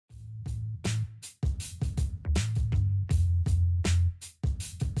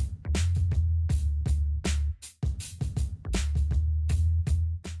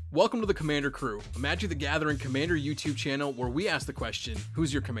Welcome to the Commander Crew, a Magic the Gathering Commander YouTube channel where we ask the question,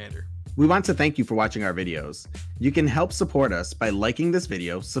 who's your commander? We want to thank you for watching our videos. You can help support us by liking this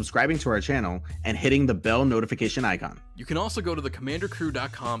video, subscribing to our channel, and hitting the bell notification icon. You can also go to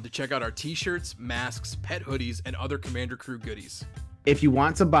thecommandercrew.com to check out our t-shirts, masks, pet hoodies, and other Commander Crew goodies. If you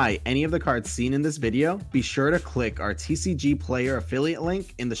want to buy any of the cards seen in this video, be sure to click our TCG player affiliate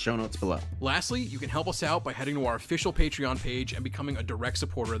link in the show notes below. Lastly, you can help us out by heading to our official Patreon page and becoming a direct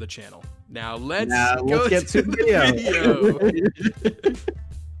supporter of the channel. Now let's get to the video.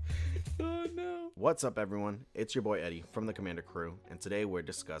 Oh no. What's up everyone, it's your boy Eddie from the Commander Crew, and today we're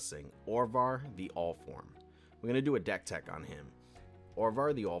discussing Orvar the All-Form. We're going to do a deck tech on him.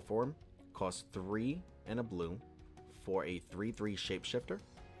 Orvar the All-Form costs 3 and a blue for a 3/3 shapeshifter.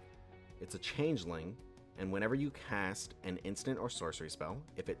 It's a changeling, and whenever you cast an instant or sorcery spell,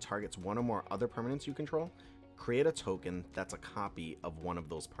 if it targets one or more other permanents you control, create a token that's a copy of one of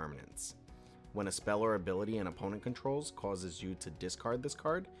those permanents. When a spell or ability an opponent controls causes you to discard this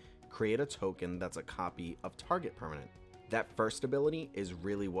card, create a token that's a copy of target permanent. That first ability is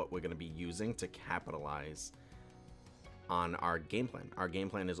really what we're going to be using to capitalize on our game plan. Our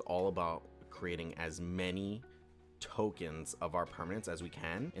game plan is all about creating as many tokens of our permanents as we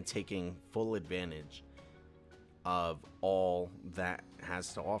can and taking full advantage of all that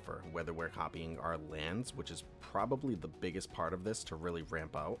has to offer, whether we're copying our lands, which is probably the biggest part of this to really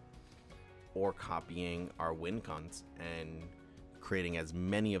ramp out, or copying our win cons and creating as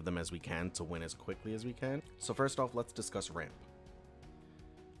many of them as we can to win as quickly as we can. So first off, let's discuss ramp.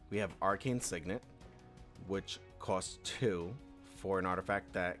 We have Arcane Signet, which costs 2 for an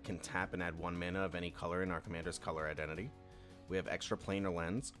artifact that can tap and add 1 mana of any color in our commander's color identity. We have Extra Planar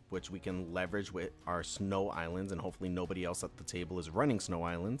Lens, which we can leverage with our Snow Islands, and hopefully nobody else at the table is running Snow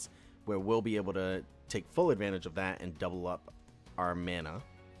Islands, where we'll be able to take full advantage of that and double up our mana.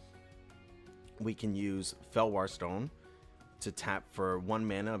 We can use Felwar Stone to tap for 1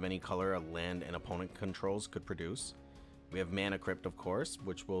 mana of any color a land an opponent controls could produce. We have Mana Crypt, of course,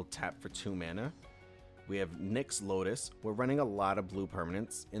 which will tap for 2 mana. We have Nyx Lotus. We're running a lot of blue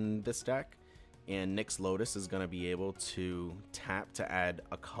permanents in this deck, and Nyx Lotus is going to be able to tap to add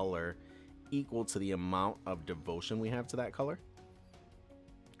a color equal to the amount of devotion we have to that color.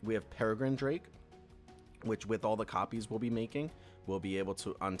 We have Peregrine Drake, which with all the copies we'll be making, we'll be able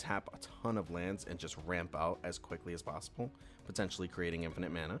to untap a ton of lands and just ramp out as quickly as possible, potentially creating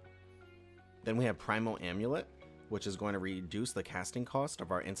infinite mana. Then we have Primal Amulet, which is going to reduce the casting cost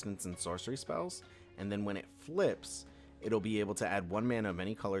of our instants and sorcery spells, and then when it flips, it'll be able to add 1 mana of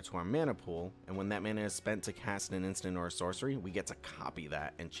any color to our mana pool, and when that mana is spent to cast an instant or a sorcery, we get to copy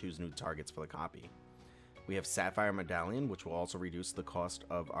that and choose new targets for the copy. We have Sapphire Medallion, which will also reduce the cost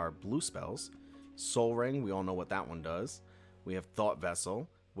of our blue spells. Soul Ring, we all know what that one does. We have Thought Vessel,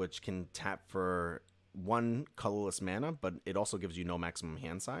 which can tap for 1 colorless mana, but it also gives you no maximum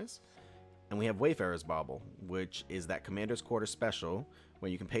hand size. And we have Wayfarer's Bauble, which is that Commander's Quarter special, where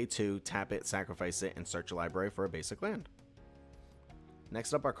you can pay 2, tap it, sacrifice it, and search your library for a basic land.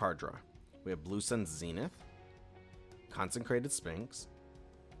 Next up, our card draw. We have Blue Sun's Zenith, Consecrated Sphinx,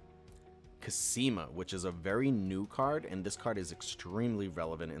 Kasima, which is a very new card, and this card is extremely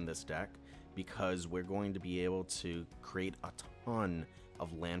relevant in this deck because we're going to be able to create a ton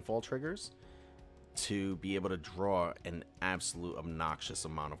of landfall triggers to be able to draw an absolute obnoxious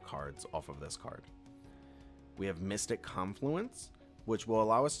amount of cards off of this card. We have Mystic Confluence, which will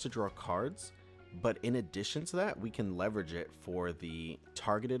allow us to draw cards, but in addition to that, we can leverage it for the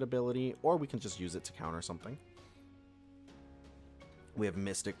targeted ability, or we can just use it to counter something. We have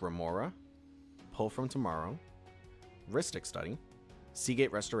Mystic Remora, Pull from Tomorrow, Rhystic Study,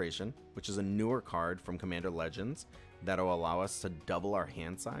 Seagate Restoration, which is a newer card from Commander Legends that'll allow us to double our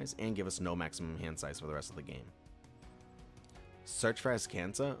hand size and give us no maximum hand size for the rest of the game. Search for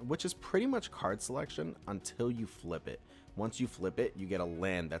Azcanta, which is pretty much card selection until you flip it. Once you flip it, you get a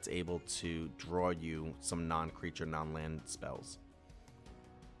land that's able to draw you some non-creature, non-land spells.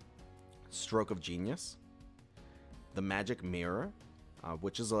 Stroke of Genius, the Magic Mirror,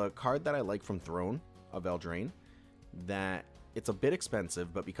 which is a card that I like from Throne of Eldraine, that it's a bit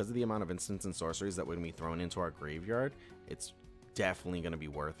expensive, but because of the amount of instants and sorceries that would be thrown into our graveyard, it's definitely going to be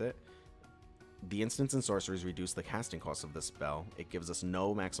worth it. The instants and sorceries reduce the casting cost of this spell. It gives us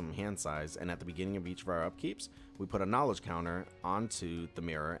no maximum hand size, and at the beginning of each of our upkeeps, we put a knowledge counter onto the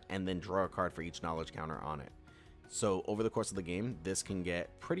mirror and then draw a card for each knowledge counter on it. So over the course of the game, this can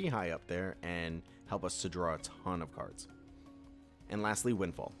get pretty high up there and help us to draw a ton of cards. And lastly,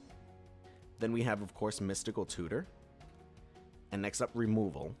 Windfall. Then we have, of course, Mystical Tutor. And next up,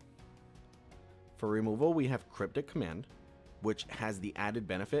 Removal. For removal, we have Cryptic Command, which has the added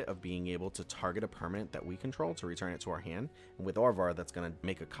benefit of being able to target a permanent that we control to return it to our hand. And with Orvar, that's going to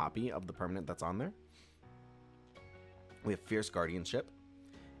make a copy of the permanent that's on there. We have Fierce Guardianship.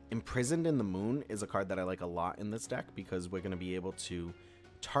 Imprisoned in the Moon is a card that I like a lot in this deck because we're going to be able to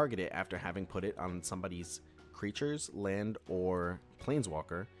target it after having put it on somebody's creatures, land, or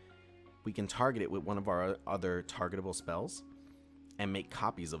planeswalker. We can target it with one of our other targetable spells and make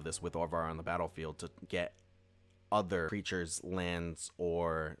copies of this with Orvar on the battlefield to get other creatures, lands,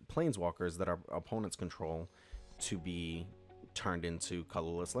 or planeswalkers that our opponents control to be turned into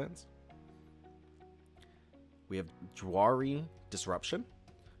colorless lands. We have Dwari Disruption,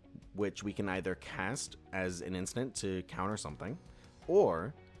 which we can either cast as an instant to counter something,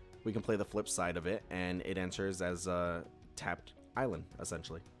 or we can play the flip side of it and it enters as a tapped island,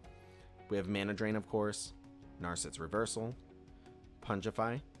 essentially. We have Mana Drain, of course, Narset's Reversal,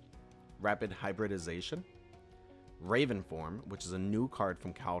 Pungify, Rapid Hybridization, Raven Form, which is a new card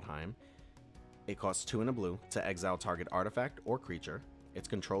from Kaldheim. It costs 2 and a blue to exile target artifact or creature. Its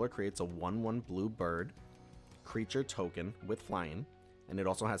controller creates a 1/1 blue bird creature token with flying, and it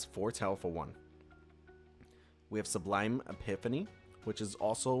also has foretell for 1. We have Sublime Epiphany, which is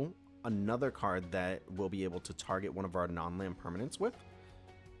also another card that we'll be able to target one of our non-land permanents with.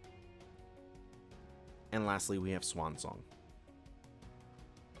 And lastly, we have Swan Song.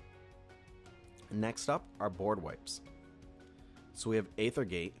 Next up are board wipes. So we have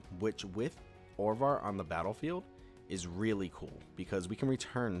Aethergate, which with Orvar on the battlefield is really cool because we can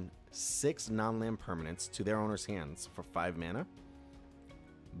return 6 non-land permanents to their owner's hands for 5 mana.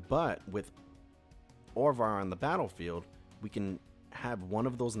 But with Orvar on the battlefield, we can have one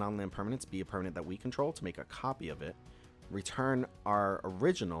of those non-land permanents be a permanent that we control to make a copy of it, return our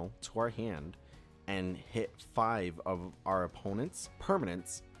original to our hand, and hit 5 of our opponent's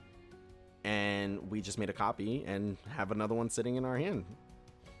permanents, and we just made a copy and have another one sitting in our hand.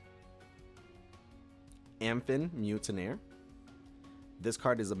 Amphin Mutineer. This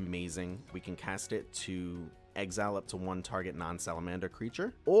card is amazing. We can cast it to exile up to 1 target non-salamander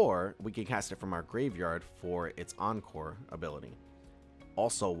creature, or we can cast it from our graveyard for its Encore ability.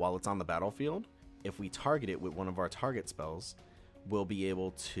 Also, while it's on the battlefield, if we target it with one of our target spells, we'll be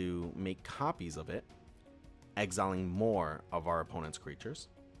able to make copies of it, exiling more of our opponent's creatures.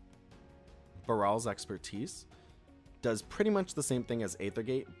 Baral's Expertise does pretty much the same thing as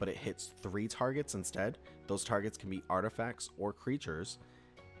Aethergate, but it hits 3 targets instead. Those targets can be artifacts or creatures,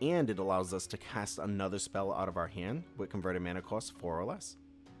 and it allows us to cast another spell out of our hand with converted mana cost 4 or less.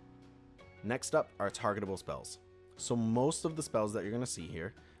 Next up are targetable spells. So most of the spells that you're going to see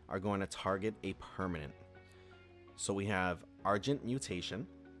here are going to target a permanent. So we have Argent Mutation,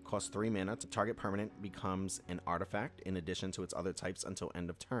 costs 3 mana to target permanent becomes an artifact in addition to its other types until end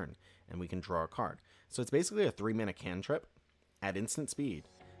of turn, and we can draw a card. So it's basically a 3 mana cantrip at instant speed,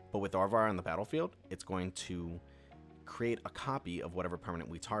 but with Orvar on the battlefield, it's going to create a copy of whatever permanent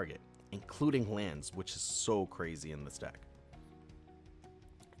we target, including lands, which is so crazy in this deck.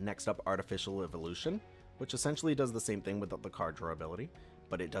 Next up, Artificial Evolution, which essentially does the same thing with the card draw ability,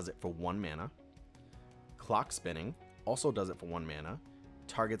 but it does it for 1 mana. Clock Spinning also does it for 1 mana,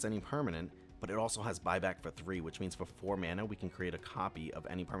 targets any permanent, but it also has buyback for 3, which means for 4 mana we can create a copy of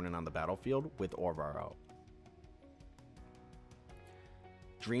any permanent on the battlefield with Orvar out.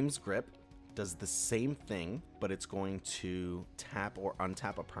 Dream's Grip does the same thing, but it's going to tap or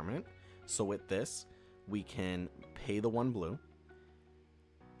untap a permanent. So with this, we can pay the 1 blue,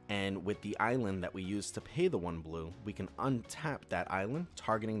 and with the island that we use to pay the 1 blue, we can untap that island,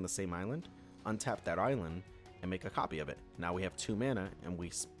 targeting the same island, untap that island, and make a copy of it. Now we have 2 mana, and we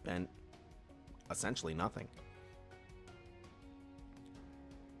spent essentially nothing.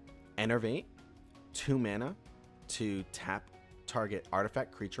 Enervate, 2 mana to tap target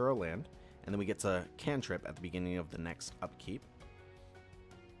artifact, creature, or land, and then we get to cantrip at the beginning of the next upkeep.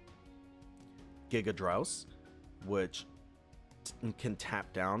 Giga Drouse, which can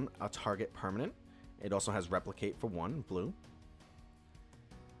tap down a target permanent. It also has replicate for 1 blue.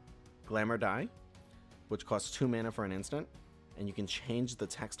 Glamour Die, which costs 2 mana for an instant, and you can change the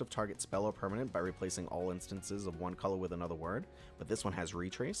text of target spell or permanent by replacing all instances of 1 color with another word, but this one has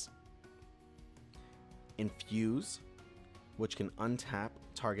retrace. Infuse, which can untap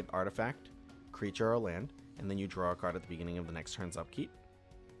target artifact, creature, or land, and then you draw a card at the beginning of the next turn's upkeep.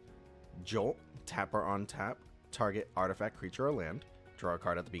 Jolt, tap or untap target artifact, creature, or land, draw a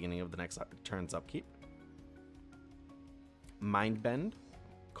card at the beginning of the next turn's upkeep. Mindbend,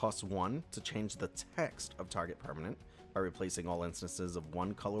 costs 1 to change the text of target permanent by replacing all instances of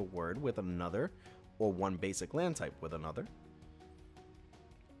 1 color word with another, or 1 basic land type with another.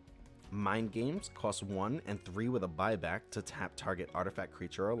 Mind Games costs 1 and 3 with a buyback to tap target artifact,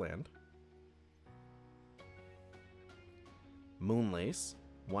 creature, or land. Moonlace,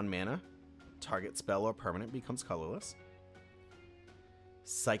 1 mana, target spell or permanent becomes colorless.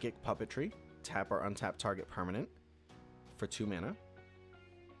 Psychic Puppetry, tap or untap target permanent for 2 mana.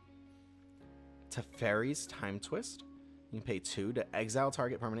 Teferi's Time Twist, you can pay 2 to exile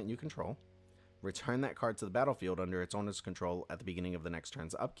target permanent you control. Return that card to the battlefield under its owner's control at the beginning of the next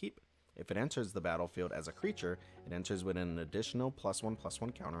turn's upkeep. If it enters the battlefield as a creature, it enters with an additional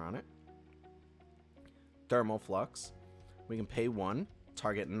 +1/+1 counter on it. Thermal Flux, we can pay 1,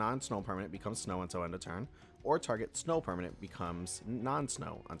 target non-snow permanent becomes snow until end of turn, or target snow permanent becomes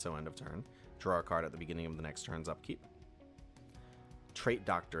non-snow until end of turn. Draw a card at the beginning of the next turn's upkeep. Trait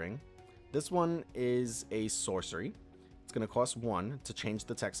Doctoring, this one is a sorcery. It's going to cost 1 to change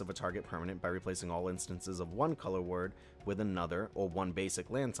the text of a target permanent by replacing all instances of one color word with another, or one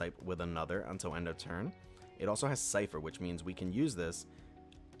basic land type with another until end of turn. It also has Cipher, which means we can use this,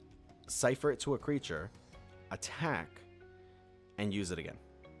 cipher it to a creature, attack, and use it again.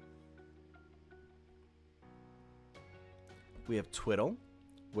 We have Twiddle,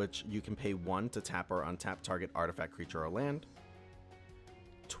 which you can pay 1 to tap or untap target artifact, creature, or land.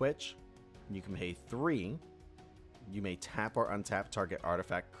 Twitch, you can pay 3. You may tap or untap target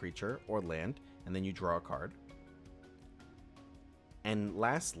artifact, creature, or land, and then you draw a card. And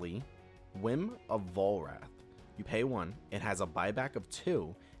lastly, Whim of Volrath. You pay 1, it has a buyback of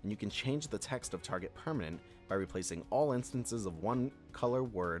 2, and you can change the text of target permanent by replacing all instances of one color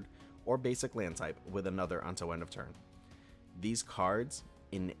word or basic land type with another until end of turn. These cards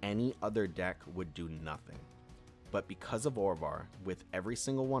in any other deck would do nothing. But because of Orvar, with every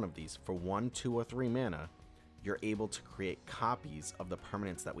single one of these for 1, 2, or 3 mana, you're able to create copies of the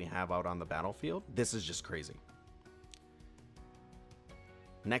permanents that we have out on the battlefield. This is just crazy.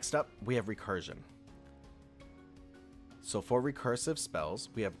 Next up, we have Recursion. So for recursive spells,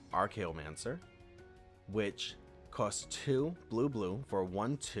 we have Archaeomancer, which costs 2 blue for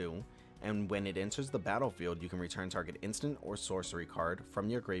 1/2, and when it enters the battlefield, you can return target instant or sorcery card from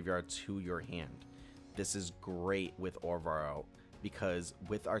your graveyard to your hand. This is great with Orvar out, because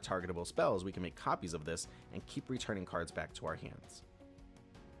with our targetable spells, we can make copies of this and keep returning cards back to our hands.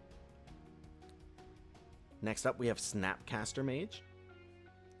 Next up, we have Snapcaster Mage.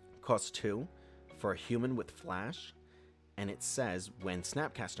 Costs 2 for a human with flash, and it says when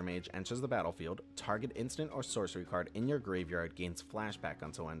Snapcaster Mage enters the battlefield, target instant or sorcery card in your graveyard gains flashback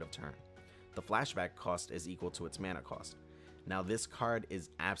until end of turn. The flashback cost is equal to its mana cost. Now this card is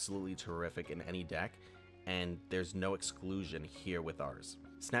absolutely terrific in any deck, and there's no exclusion here with ours.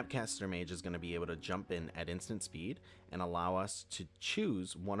 Snapcaster Mage is going to be able to jump in at instant speed and allow us to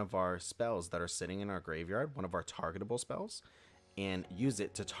choose one of our spells that are sitting in our graveyard, one of our targetable spells, and use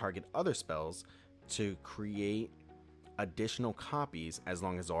it to target other spells to create additional copies as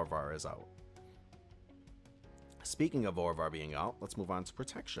long as Orvar is out. Speaking of Orvar being out, let's move on to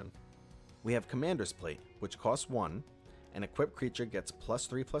protection. We have Commander's Plate, which costs 1. An equipped creature gets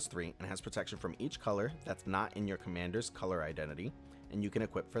 +3/+3 and has protection from each color that's not in your commander's color identity, and you can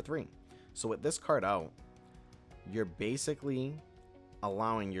equip for 3. So with this card out, you're basically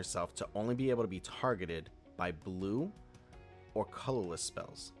allowing yourself to only be able to be targeted by blue or colorless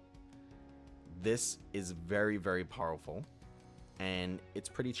spells. This is very, very powerful, and it's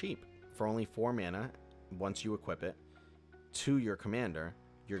pretty cheap. For only 4 mana, once you equip it to your commander,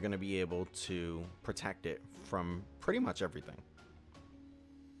 you're going to be able to protect it from pretty much everything.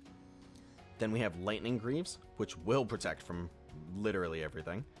 Then we have Lightning Greaves, which will protect from literally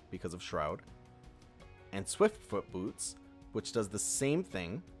everything because of Shroud. And Swiftfoot Boots, which does the same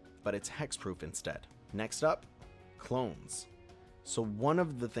thing, but it's hexproof instead. Next up, Clones. So one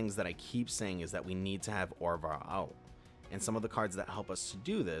of the things that I keep saying is that we need to have Orvar out. And some of the cards that help us to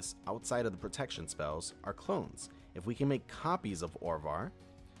do this, outside of the protection spells, are clones. If we can make copies of Orvar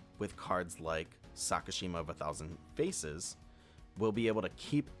with cards like Sakashima of 1,000 Faces, we'll be able to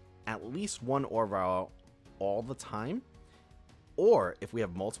keep at least one Orvar out all the time. Or if we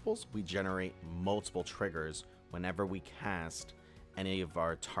have multiples, we generate multiple triggers whenever we cast any of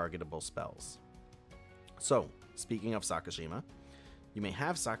our targetable spells. So, speaking of Sakashima, you may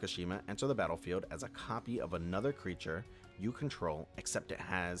have Sakashima enter the battlefield as a copy of another creature you control, except it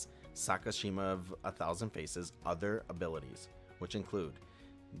has Sakashima of 1,000 Faces' other abilities, which include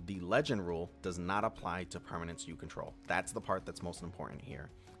the legend rule does not apply to permanents you control. That's the part that's most important here,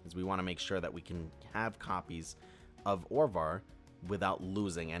 is we want to make sure that we can have copies of Orvar without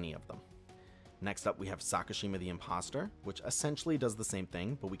losing any of them. Next up, we have Sakashima the Imposter, which essentially does the same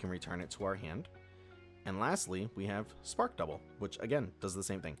thing, but we can return it to our hand. And lastly, we have Spark Double, which again does the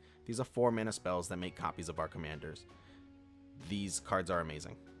same thing. These are 4 mana spells that make copies of our commanders. These cards are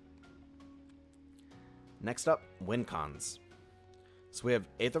amazing. Next up, win cons. So we have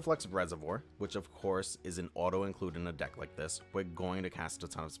Aetherflux Reservoir, which of course is an auto-include in a deck like this. We're going to cast a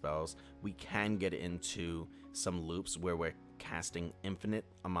ton of spells. We can get into some loops where we're casting infinite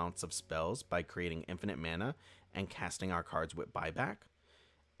amounts of spells by creating infinite mana and casting our cards with buyback,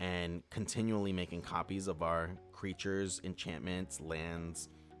 and continually making copies of our creatures, enchantments, lands,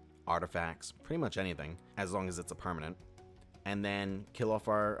 artifacts, pretty much anything, as long as it's a permanent, and then kill off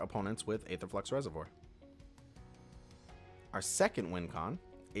our opponents with Aetherflux Reservoir. Our second win con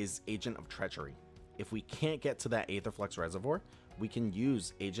is Agent of Treachery. If we can't get to that Aetherflux Reservoir, we can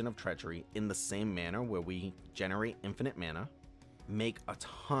use Agent of Treachery in the same manner where we generate infinite mana, make a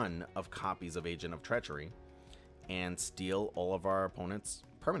ton of copies of Agent of Treachery, and steal all of our opponents'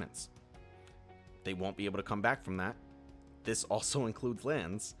 permanents. They won't be able to come back from that. This also includes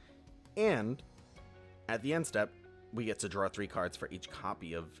lands, and at the end step, we get to draw 3 cards for each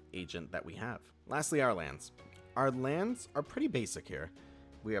copy of Agent that we have. Lastly, our lands. Our lands are pretty basic here.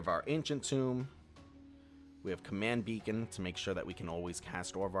 We have our Ancient Tomb, we have Command Beacon to make sure that we can always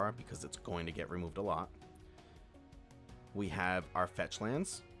cast Orvar because it's going to get removed a lot. We have our fetch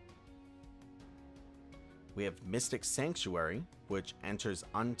lands. We have Mystic Sanctuary, which enters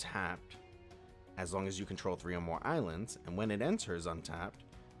untapped as long as you control 3 or more islands, and when it enters untapped,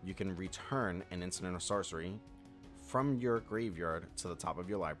 you can return an instant or sorcery from your graveyard to the top of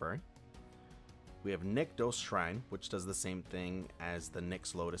your library. We have Nykdos Shrine, which does the same thing as the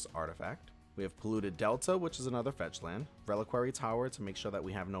Nyx Lotus artifact. We have Polluted Delta, which is another fetch land. Reliquary Tower to make sure that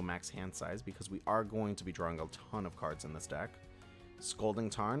we have no max hand size because we are going to be drawing a ton of cards in this deck. Scalding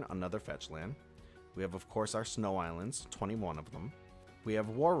Tarn, another fetch land. We have, of course, our Snow Islands, 21 of them. We have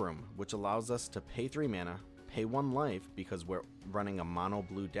War Room, which allows us to pay 3 mana, pay 1 life because we're running a mono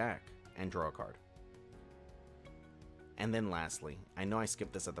blue deck, and draw a card. And then lastly, I know I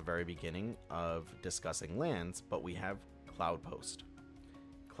skipped this at the very beginning of discussing lands, but we have Cloud Post.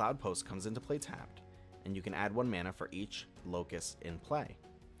 Cloud Post comes into play tapped, and you can add 1 mana for each locust in play.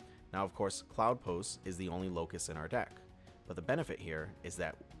 Now, of course, Cloud Post is the only locust in our deck, but the benefit here is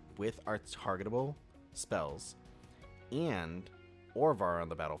that with our targetable spells and Orvar on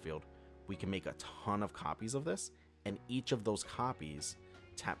the battlefield, we can make a ton of copies of this, and each of those copies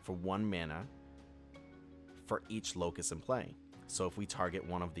tap for 1 mana for each locust in play. So if we target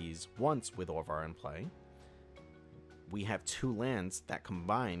one of these once with Orvar in play, we have 2 lands that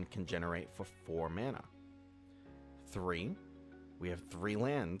combined can generate for 4 mana. 3, we have 3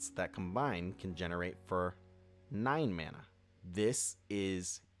 lands that combined can generate for 9 mana. This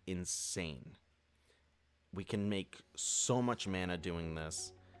is insane. We can make so much mana doing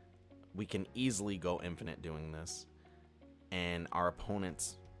this. We can easily go infinite doing this, and our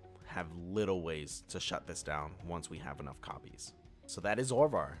opponents have little ways to shut this down once we have enough copies. So that is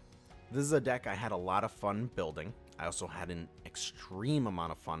Orvar. This is a deck I had a lot of fun building. I also had an extreme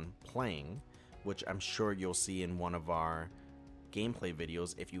amount of fun playing, which I'm sure you'll see in one of our gameplay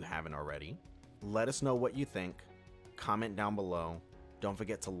videos if you haven't already. Let us know what you think. Comment down below. Don't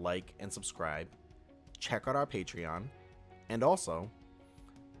forget to like and subscribe. Check out our Patreon. And also,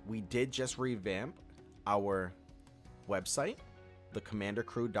 we did just revamp our website,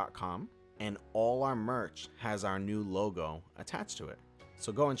 thecommandercrew.com, and all our merch has our new logo attached to it.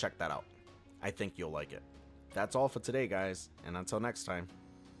 So go and check that out. I think you'll like it. That's all for today, guys, and until next time,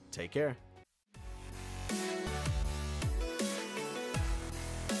 take care.